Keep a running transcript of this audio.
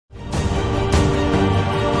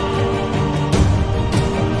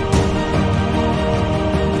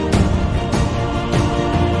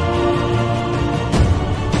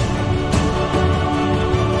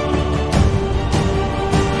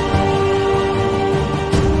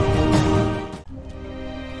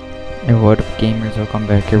Hey, what up gamers, welcome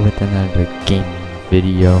back here with another gaming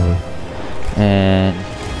video. And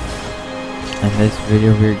in this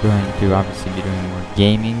video we're going to obviously be doing more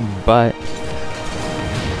gaming, but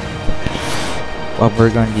what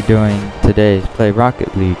we're going to be doing today is play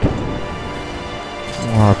Rocket League.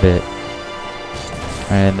 More of it.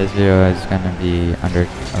 And this video is going to be under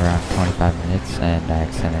around 25 minutes, and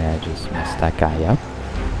accidentally I just messed that guy up.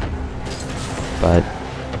 But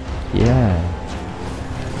yeah.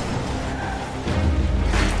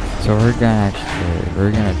 So we're gonna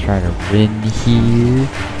try to win here.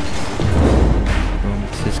 Boom,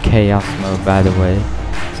 this is chaos mode, by the way.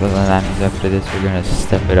 So then that means after this we're gonna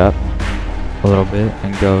step it up a little bit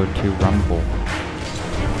and go to Rumble.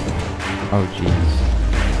 Oh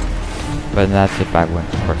jeez. But that's if I win,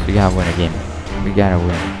 of course. We gotta win a game. We gotta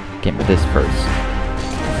win a game of this first.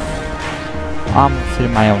 I'm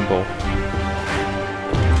setting my own goal.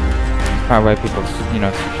 That's probably why people,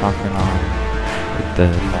 talking on with the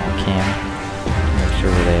ball cam to make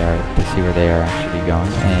sure where they are, to see where they are actually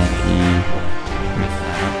going, and he missed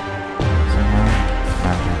that up somehow.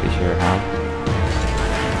 Not exactly sure how.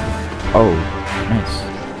 Oh, nice.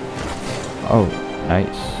 Oh,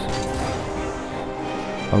 nice.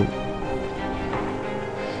 Oh.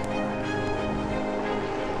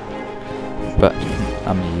 But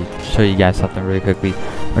let me show you guys something really quickly.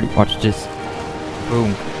 Ready? Watch this.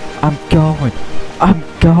 Boom. I'm going.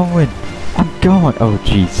 Oh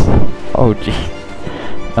jeez. Oh jeez.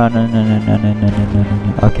 No.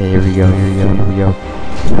 Okay, here we go.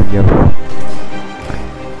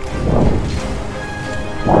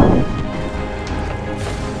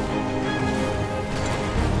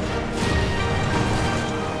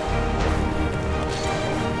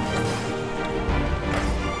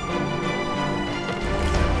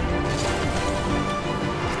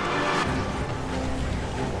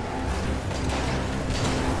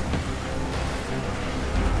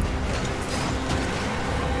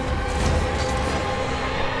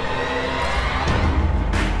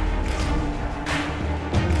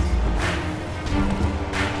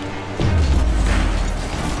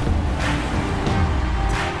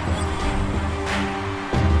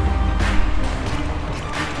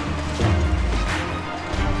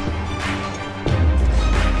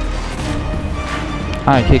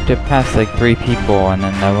 I kicked it past like 3 people, and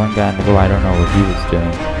then that one guy in the goal, I don't know what he was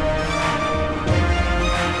doing.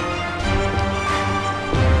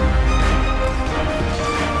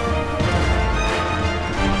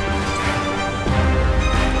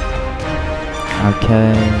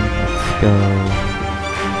 Okay, let's go.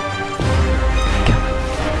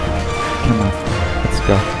 Come on, let's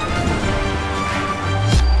go.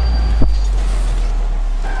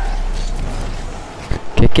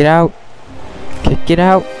 Kick it out.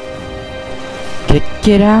 Kick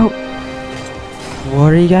it out.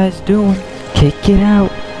 What are you guys doing? Kick it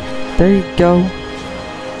out. There you go.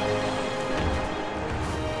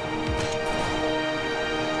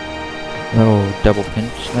 Little double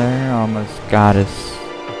pinch there. Almost got us.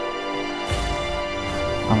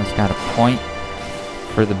 Almost got a point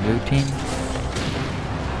for the blue team.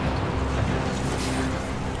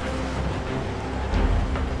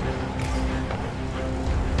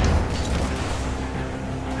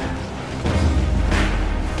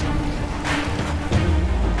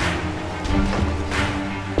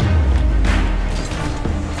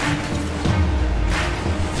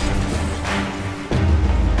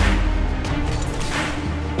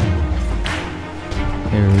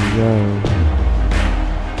 Here we go.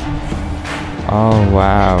 Oh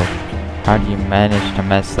wow. How do you manage to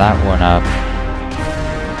mess that one up?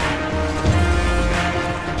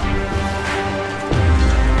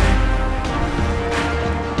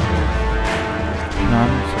 No,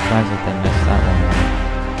 I'm surprised that they messed that one up.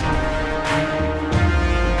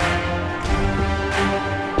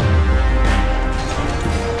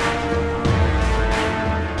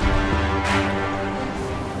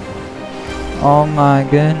 Oh my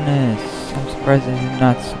goodness, I'm surprised they did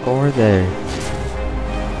not score there.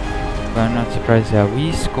 But I'm not surprised that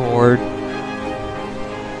we scored.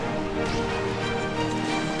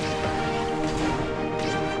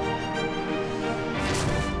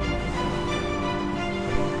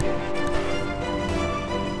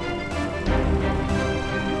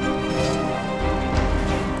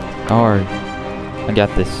 Don't worry, I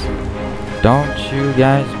got this. Don't you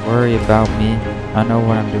guys worry about me. I know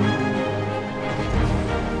what I'm doing.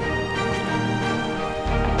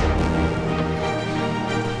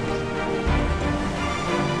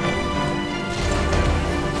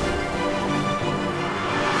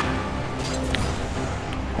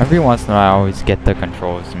 Every once in a while I always get the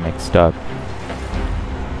controls mixed up.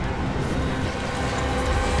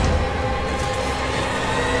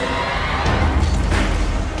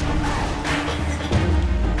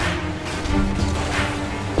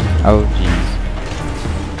 Oh, jeez.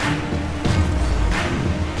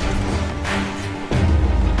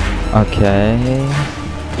 Okay.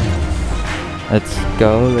 Let's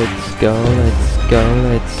go, let's go, let's go,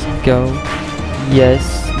 let's go. Yes,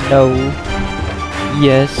 no.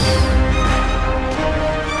 Yes.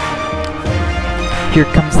 Here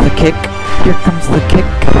comes the kick. Here comes the kick.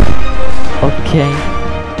 Okay.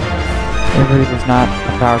 It really was not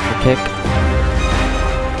a powerful kick.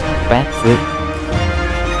 Backflip.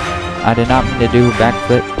 I did not mean to do a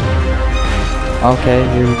backflip. Okay,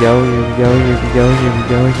 here we go, here we go, here we go, here we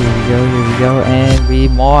go, here we go, here we go, and we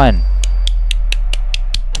won!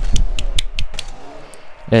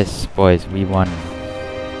 Yes, boys, we won.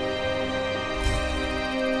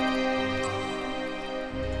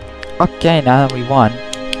 Okay, now that we won,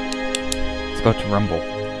 let's go to Rumble.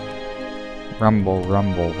 Rumble,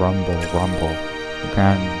 rumble, rumble, rumble.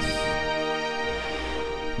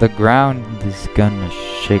 The ground is gonna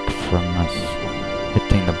shake from us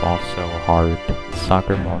hitting the ball so hard. The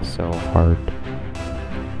soccer ball so hard.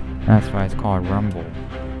 That's why it's called Rumble.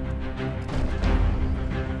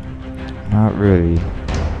 Not really.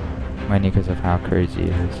 Mainly because of how crazy it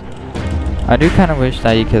is. I do kind of wish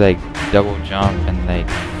that you could like double jump and like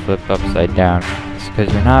flip upside down. It's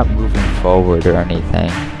because you're not moving forward or anything.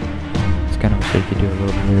 It's kind of wish they could do a little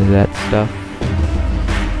bit of that stuff.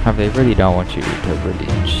 However, they really don't want you to really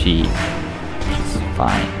cheat, which is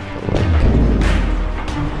fine. But like,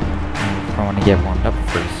 I want to get warmed up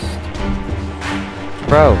first.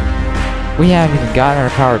 Bro, we haven't even gotten our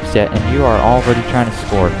power-ups yet, and you are already trying to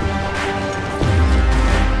score.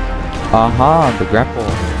 The grapple.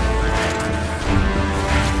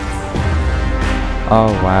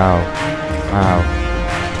 Oh, wow. Wow.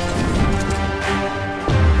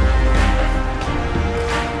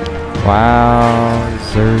 Wow,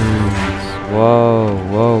 zers. Whoa,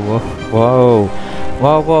 whoa, whoa, whoa.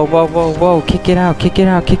 Whoa, whoa, whoa, whoa, whoa. Kick it out, kick it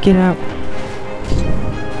out, kick it out.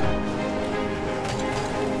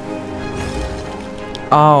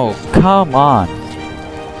 Oh, come on.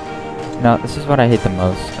 No, this is what I hate the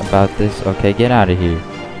most about this. Okay, get out of here.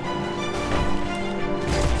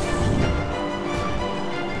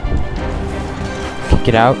 Kick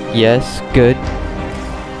it out. Yes, good.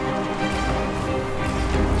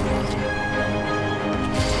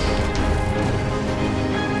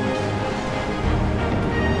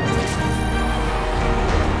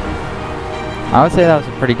 I would say that was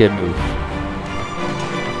a pretty good move.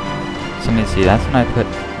 So let me see, that's when I put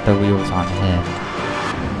the wheels on him.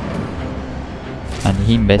 And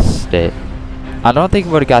he missed it. I don't think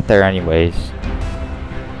he would have got there anyways.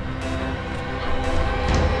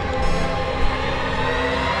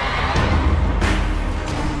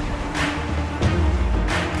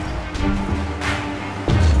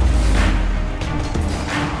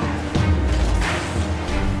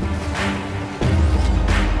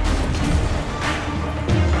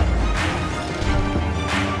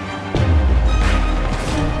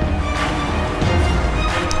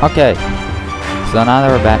 Okay, so now that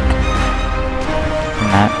we're back from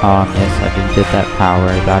that, yes, I did get that power.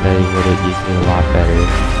 I thought I would have used it a lot better,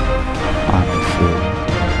 honestly.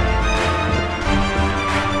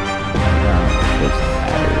 No, it doesn't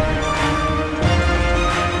matter.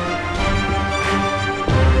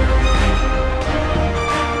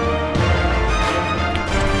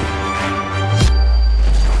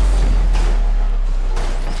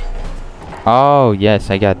 Oh, yes,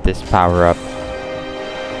 I got this power up.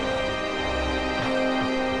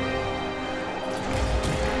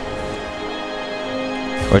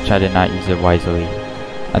 Which I did not use it wisely.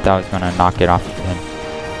 I thought I was gonna knock it off again.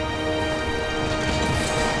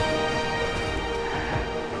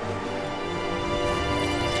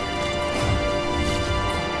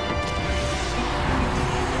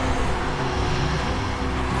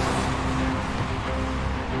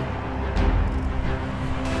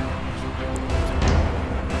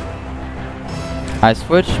 I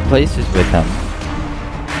switched places with him.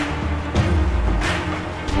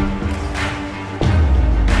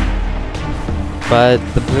 But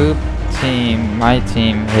the blue team, my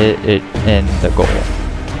team, hit it in the goal.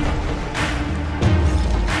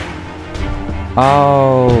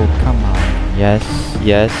 Oh, come on. Yes,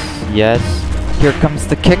 yes, yes. Here comes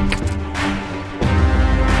the kick.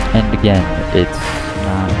 And again, it's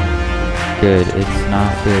not good. It's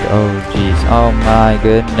not good. Oh, jeez. Oh, my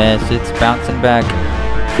goodness. It's bouncing back.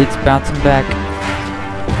 It's bouncing back.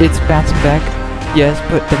 It's bouncing back. Yes,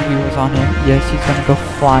 put the wheels on him. Yes, he's gonna go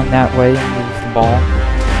flying that way and lose the ball.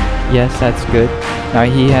 Yes, that's good. Now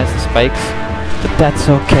he has the spikes, but that's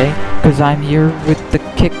okay, because I'm here with the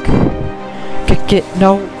kick. Kick it.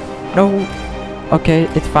 No. No. Okay,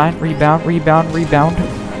 it's fine. Rebound, rebound, rebound.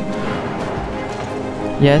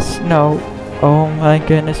 Yes, no. Oh my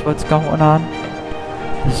goodness, what's going on?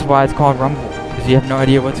 This is why it's called Rumble, because you have no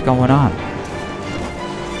idea what's going on.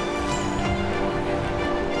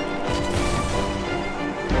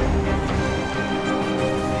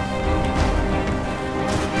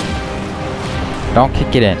 Don't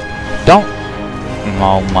kick it in. Don't!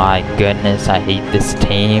 Oh my goodness, I hate this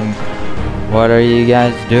team. What are you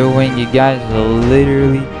guys doing? You guys are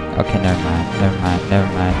literally... Okay, never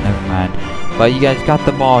mind. But you guys got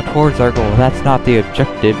the ball towards our goal. That's not the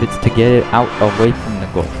objective. It's to get it out away from the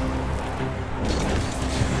goal.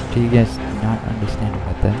 Do you guys not understand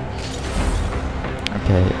about that?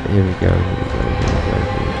 Okay, here we go.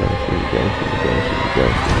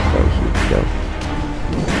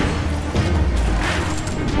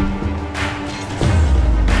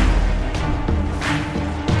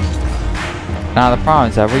 Now the problem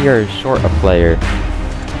is that we are short a player.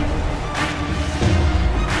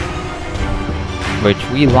 Which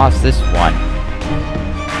we lost this one.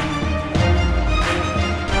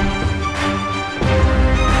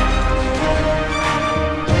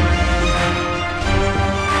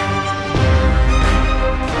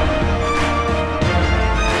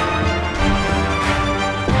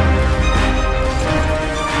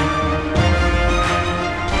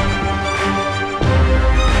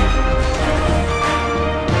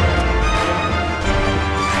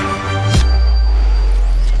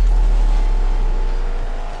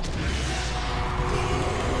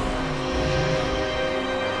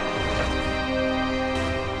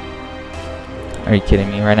 Are you kidding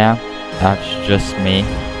me right now? That's just me.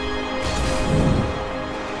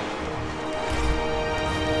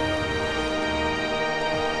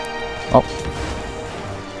 Oh.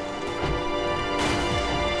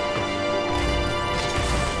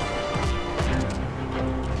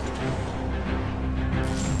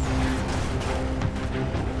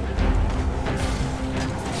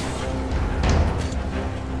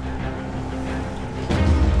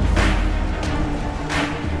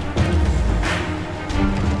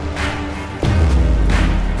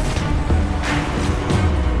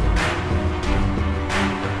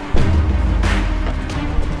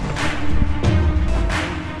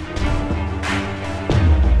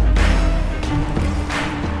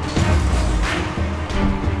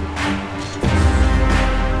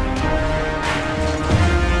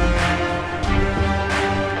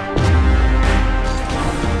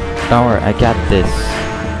 Don't worry, I got this.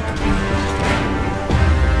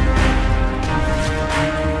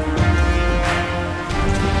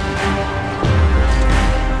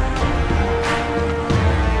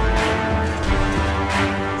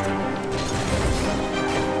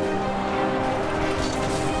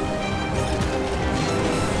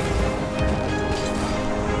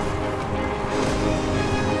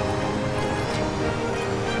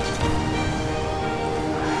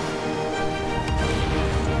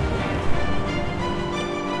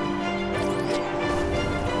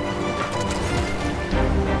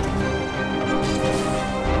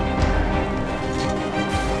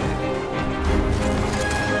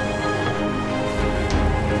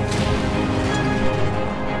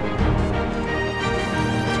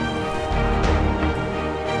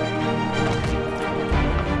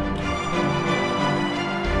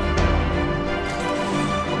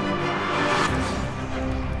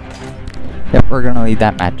 Yep, we're gonna lead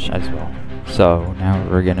that match as well. So now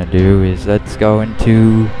what we're gonna do is let's go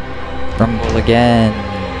into Rumble again.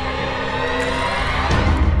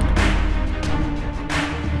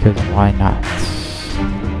 Because why not?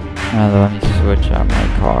 Now let me switch out my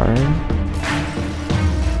card.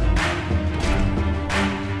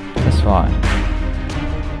 This one.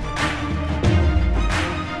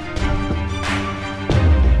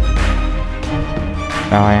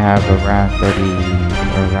 Now I have around 40 ping.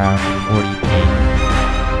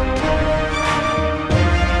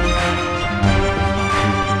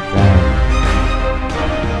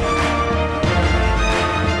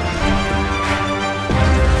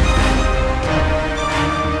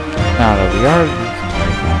 Now that we are losing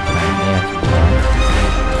right now, yes, we are.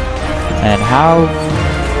 And how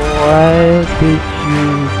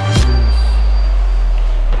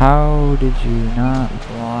did you not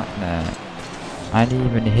block that? I didn't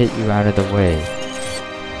even hit you out of the way.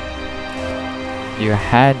 You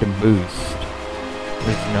had to boost.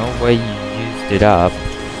 There's no way you used it up.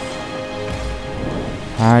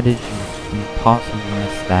 How did you possibly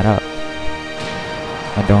mess that up?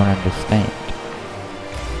 I don't understand.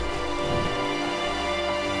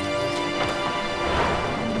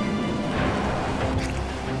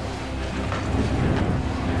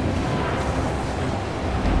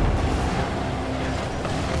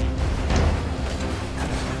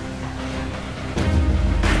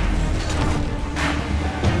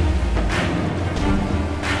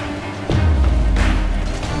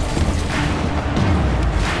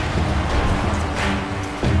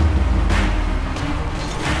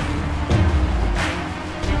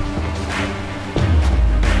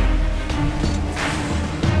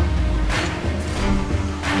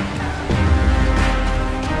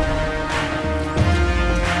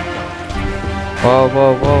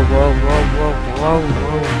 whoa, whoa, whoa, whoa, whoa, whoa,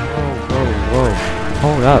 whoa, whoa, whoa, whoa.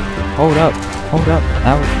 Hold up, hold up, hold up.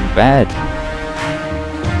 That was bad.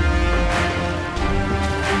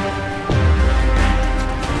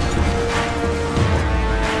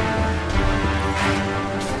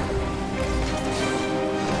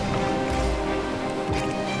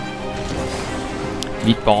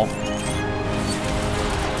 Meatball.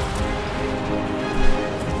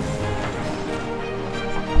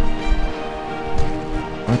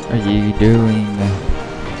 What are you doing?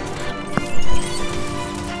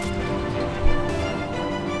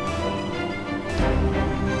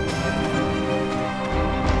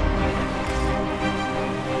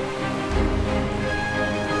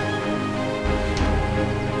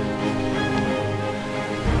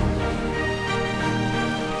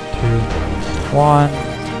 One,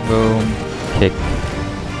 boom, kick.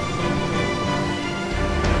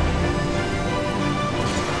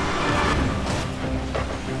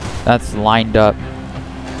 That's lined up.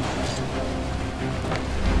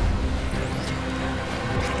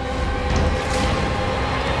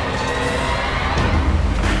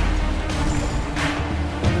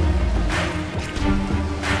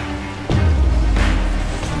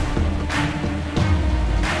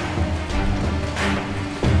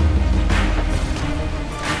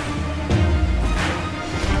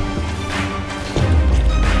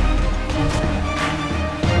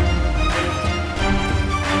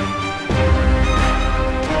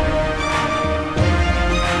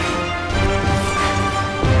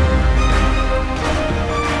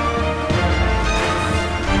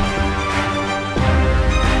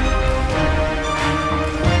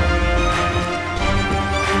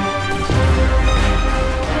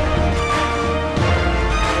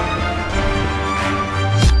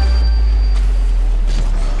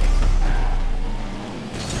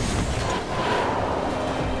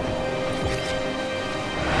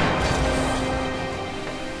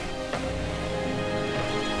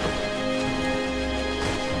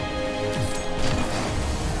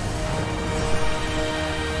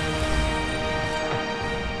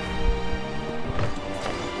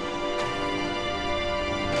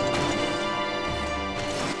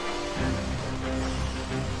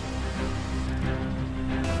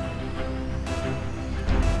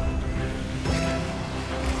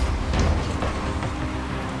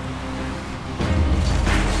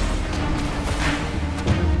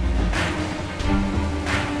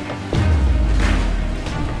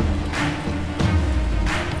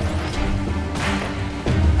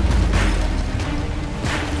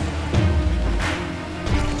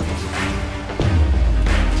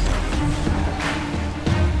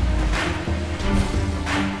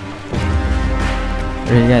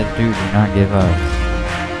 What do you guys do? Do not give up.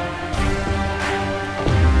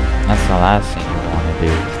 That's the last thing you want to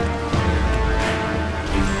do.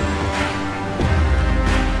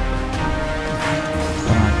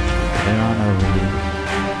 Come on, get on over here.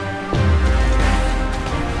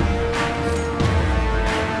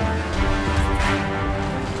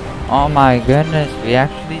 Oh my goodness, we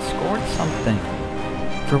actually scored something.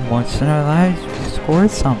 For once in our lives, we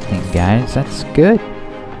scored something, guys. That's good.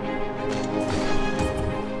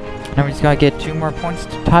 Now we just gotta get 2 more points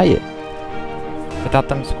to tie it without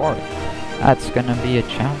them scoring. That's gonna be a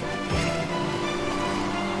challenge.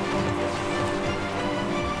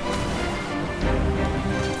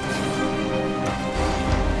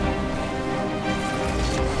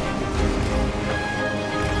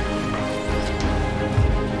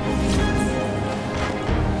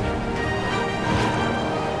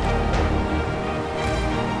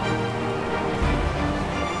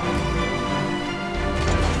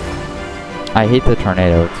 I hate the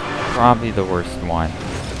tornado. It's probably the worst one.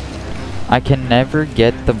 I can never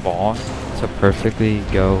get the ball to perfectly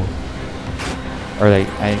go, or like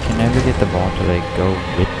I can never get the ball to like go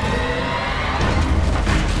with me.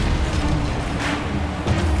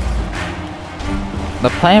 The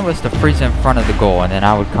plan was to freeze in front of the goal and then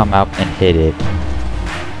I would come out and hit it.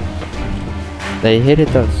 They hit it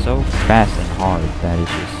though so fast and hard that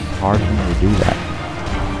it's just hard for me to do that.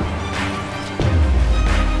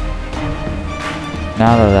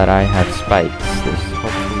 Now that I have spikes, this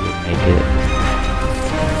hopefully will make it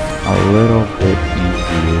a little bit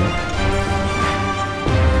easier.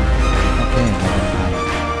 Okay, never mind.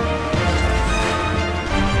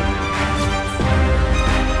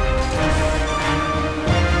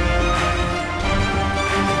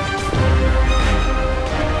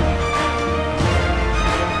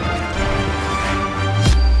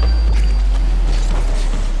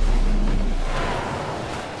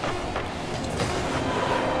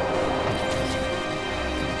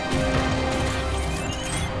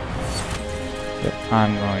 Yep.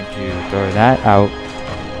 I'm going to throw that out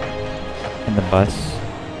in the bus.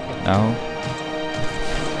 No.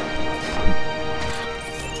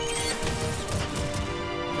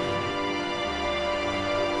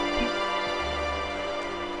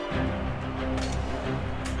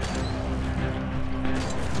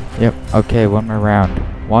 Yep, okay, one more round.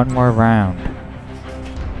 One more round.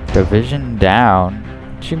 Division down?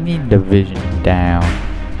 What you mean division down?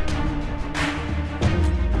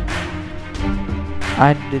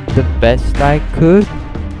 I did the best I could.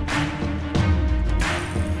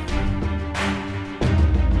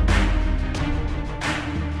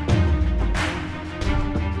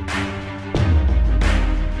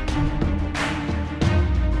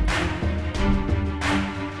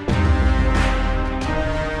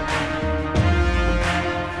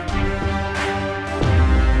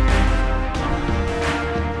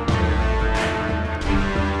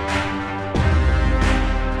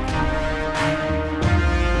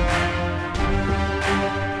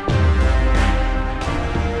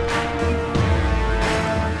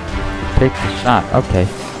 Take the shot, okay.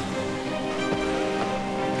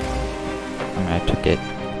 I mean, I took it.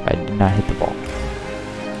 I did not hit the ball.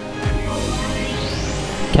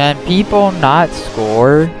 Can people not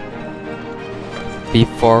score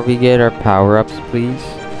before we get our power-ups, please?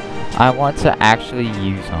 I want to actually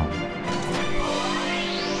use them.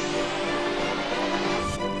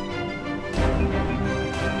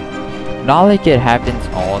 Not like it happens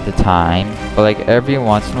all the time, but like every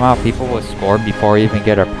once in a while people will score before we even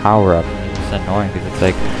get our power up. It's just annoying because it's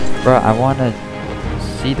like, bro, I want to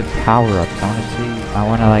see the power ups. I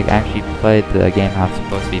want to like actually play the game how it's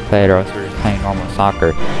supposed to be played, or else we're just playing normal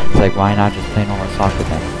soccer. It's like, why not just play normal soccer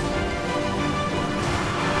then?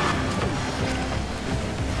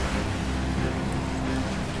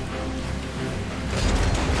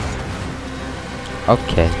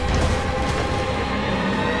 Okay.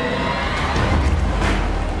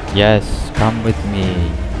 Yes, come with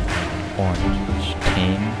me, orange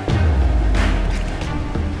team.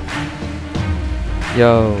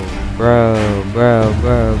 Yo, bro,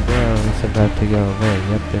 it's about to go away.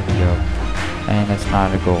 Yep, there we go. And it's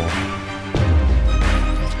not a goal. Ooh,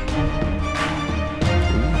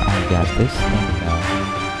 I got this thing now.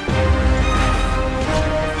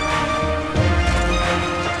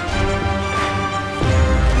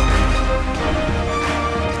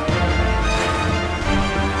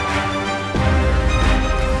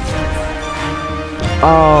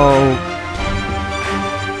 Oh,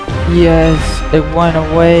 yes, it went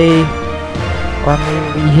away, or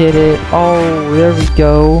maybe we hit it. Oh, there we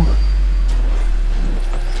go.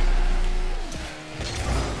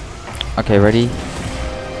 Okay, ready?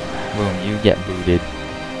 Boom, you get booted.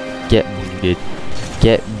 Get booted.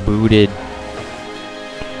 Get booted.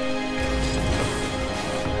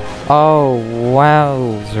 Oh,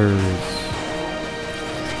 wowzers.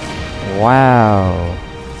 Wow.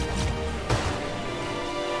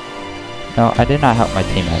 No, I did not help my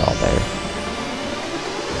team at all there.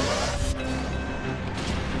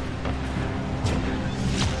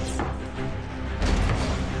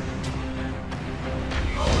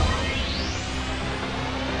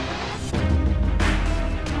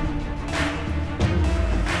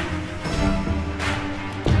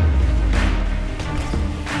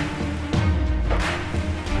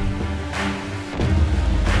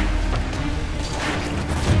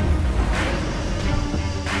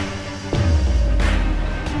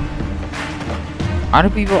 Why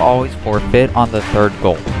do people always forfeit on the third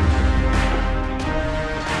goal?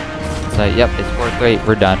 It's like, yep, it's 4-3,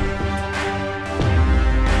 we're done.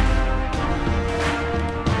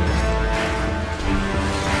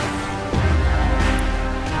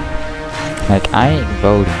 Like, I ain't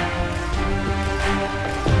voting.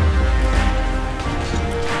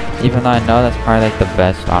 Even though I know that's probably like the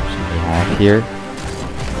best option we have here.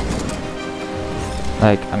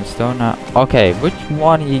 Like, I'm still not... Okay, which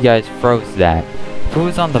one of you guys froze that? Who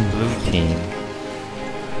was on the blue team?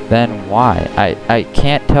 Then why? I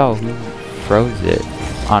can't tell who froze it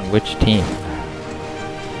on which team.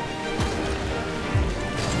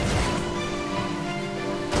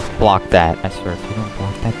 Block that. I swear, if you don't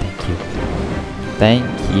block that, thank you.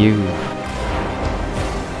 Thank you.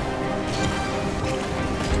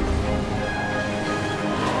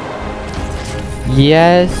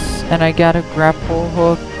 Yes, and I got a grapple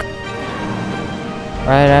hook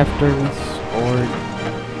right after we scored.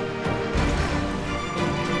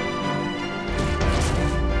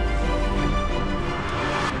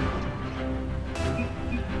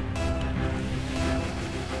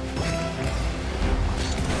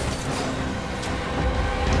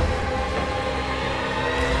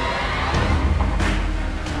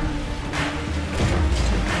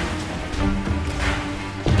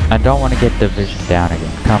 don't want to get division down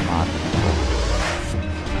again. Come on.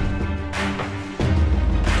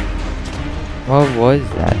 What was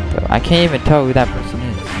that though? I can't even tell who that person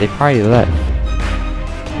is. They probably left.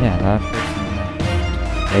 Yeah, that person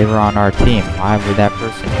left. They were on our team. Why would that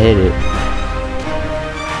person hit it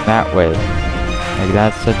that way? Like,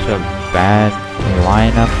 that's such a bad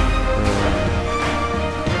lineup.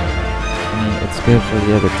 I mean, it's good for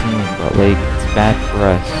the other team, but like, it's bad for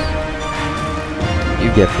us. You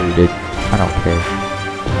get booted. I don't care.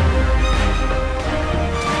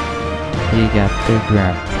 He got the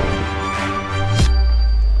ground.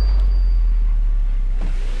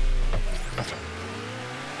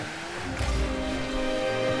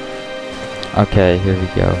 Okay, here we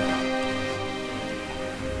go.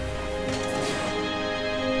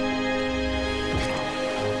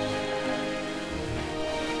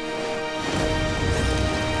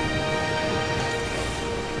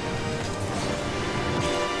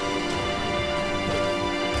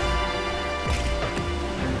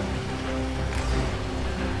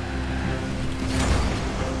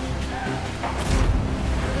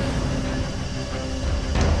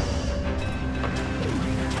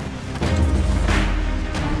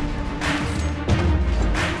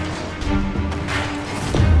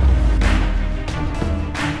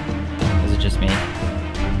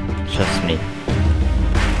 Just me.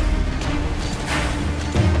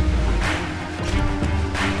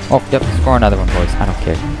 Oh, yep, score another one, boys. I don't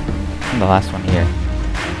care. I'm the last one here.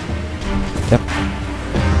 Yep.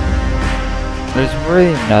 There's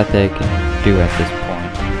really nothing I can do at this point.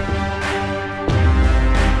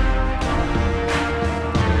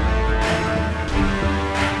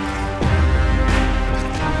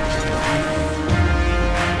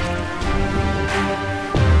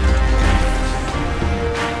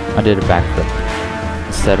 I did a backflip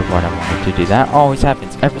instead of what I wanted to do. That always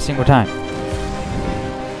happens every single time.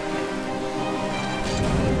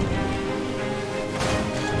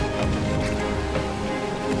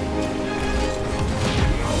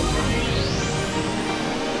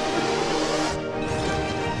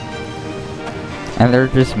 And they're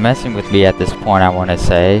just messing with me at this point, I want to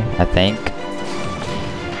say. I think.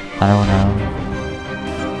 I don't know.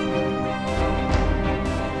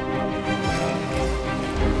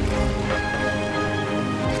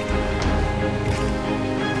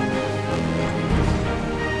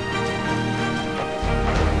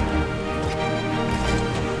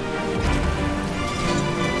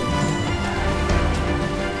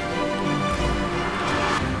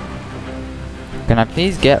 Can I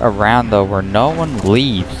please get around though where no one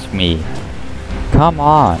leaves me? Come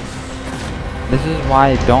on. This is why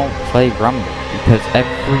I don't play Rumble, because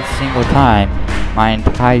every single time my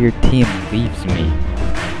entire team leaves me.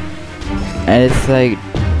 And it's like,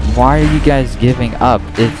 why are you guys giving up?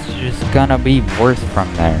 It's just gonna be worse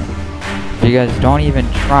from there. If you guys don't even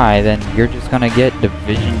try, then you're just gonna get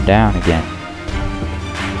division down again.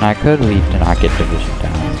 And I could leave to not get division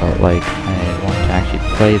down, but like, I want to actually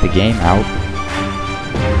play the game out.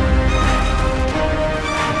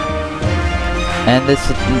 And this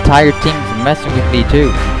entire team's messing with me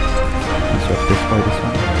too. So this way, this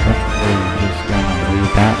one. We're just gonna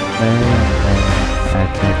leave that there, and then I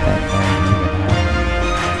think that there even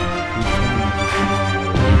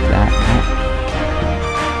leave that much.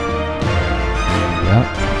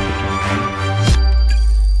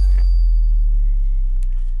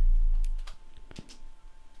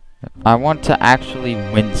 Yep. I want to actually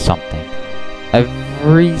win something.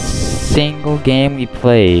 Every single game we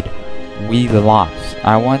played, we lost.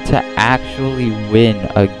 I want to actually win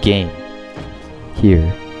a game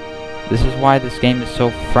here. This is why this game is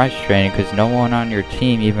so frustrating, because no one on your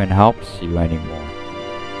team even helps you anymore.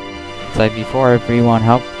 It's like before everyone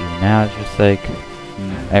helped you, now it's just like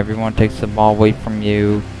everyone takes the ball away from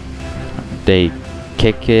you, they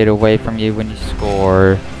kick it away from you when you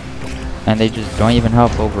score, and they just don't even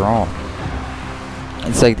help overall.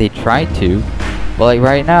 It's like they try to, but like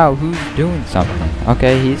right now, who's doing something?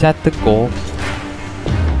 Okay, he's at the goal.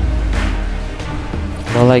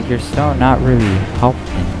 But like, you're still not really helping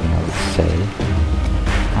me, I would say.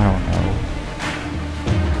 I don't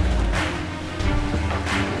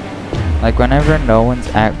know. Like, whenever no one's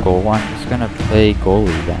at goal, I'm just gonna play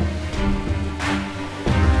goalie then.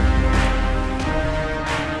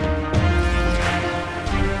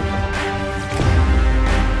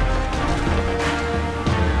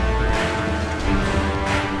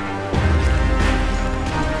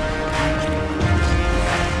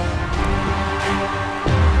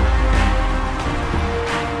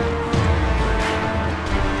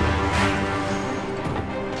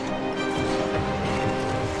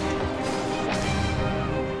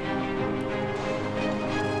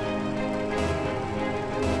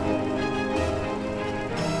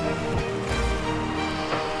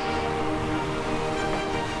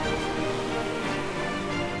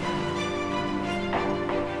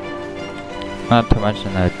 Not too much to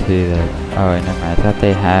know too that, oh wait, never mind, I thought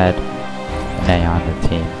they had an A on the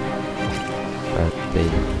team, but they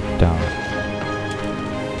don't.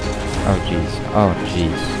 Oh jeez, oh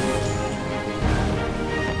jeez.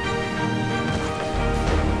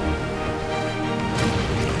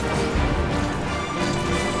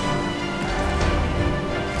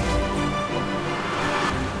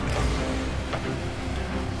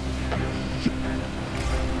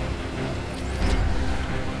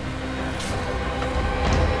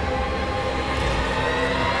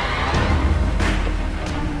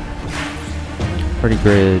 Pretty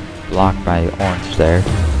good block by Orange there.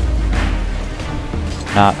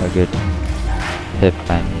 Not a good hit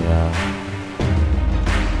by me though.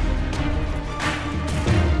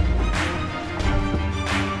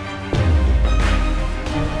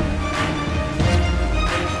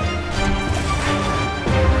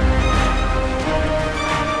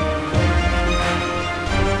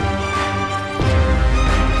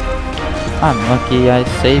 I'm lucky I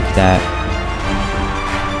saved that.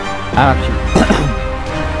 I'm actually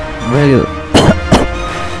really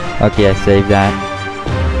lucky I saved that.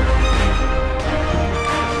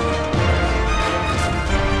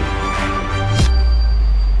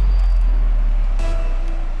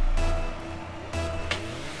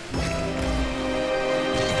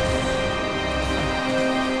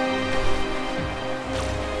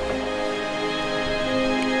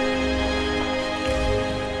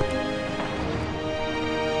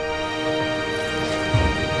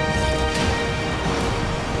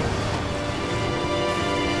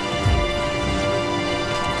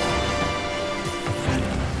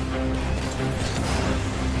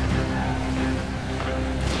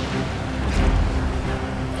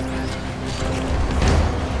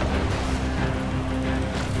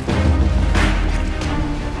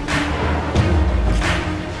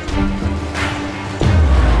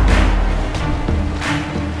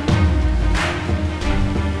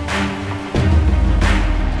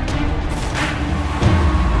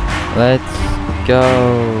 Let's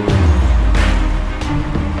go.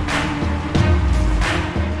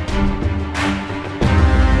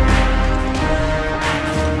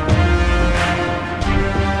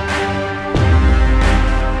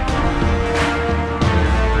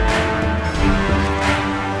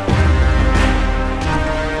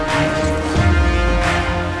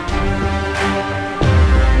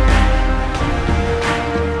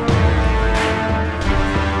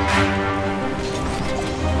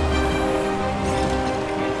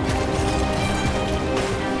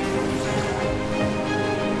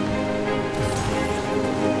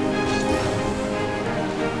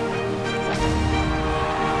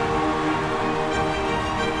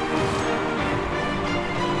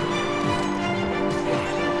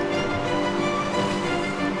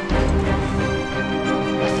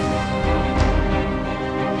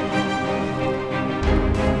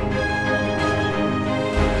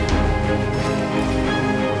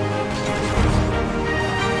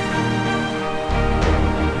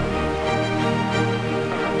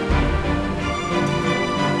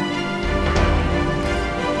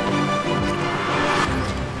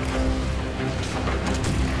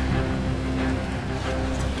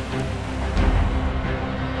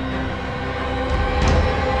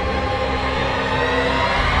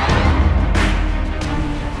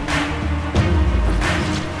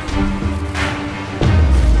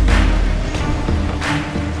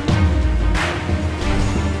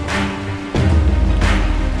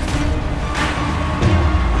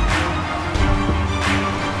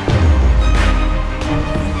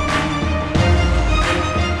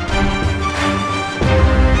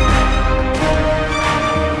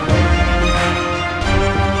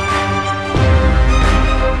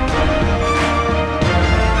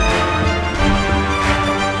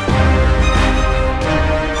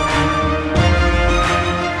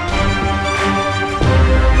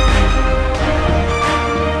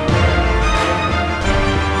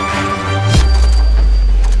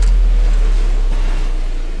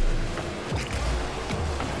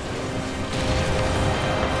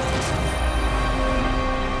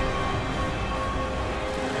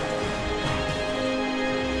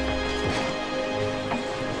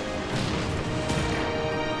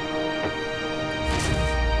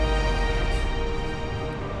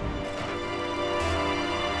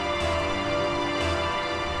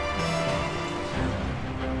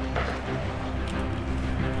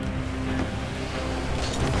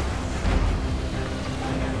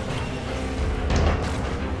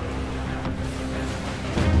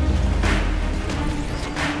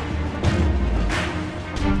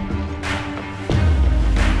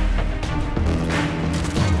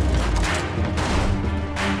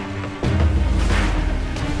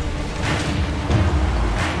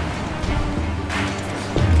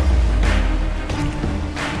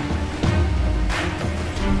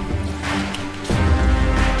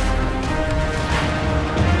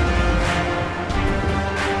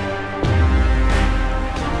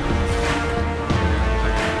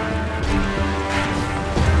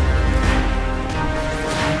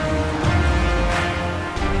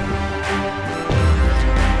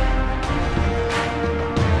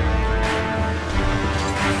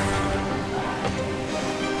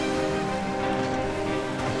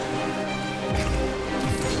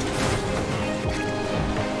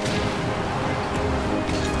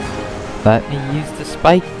 Let me use the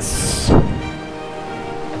spikes.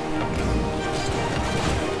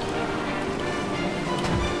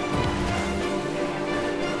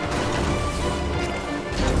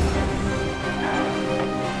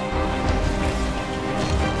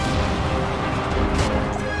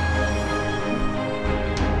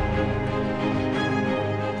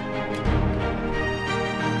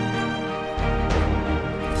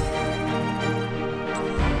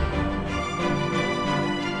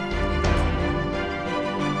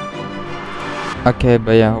 Okay,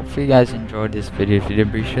 but yeah, hopefully you guys enjoyed this video. If you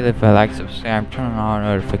did, be sure to leave a like, subscribe, turn on all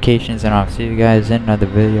notifications, and I'll see you guys in another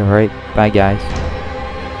video. Alright, bye guys.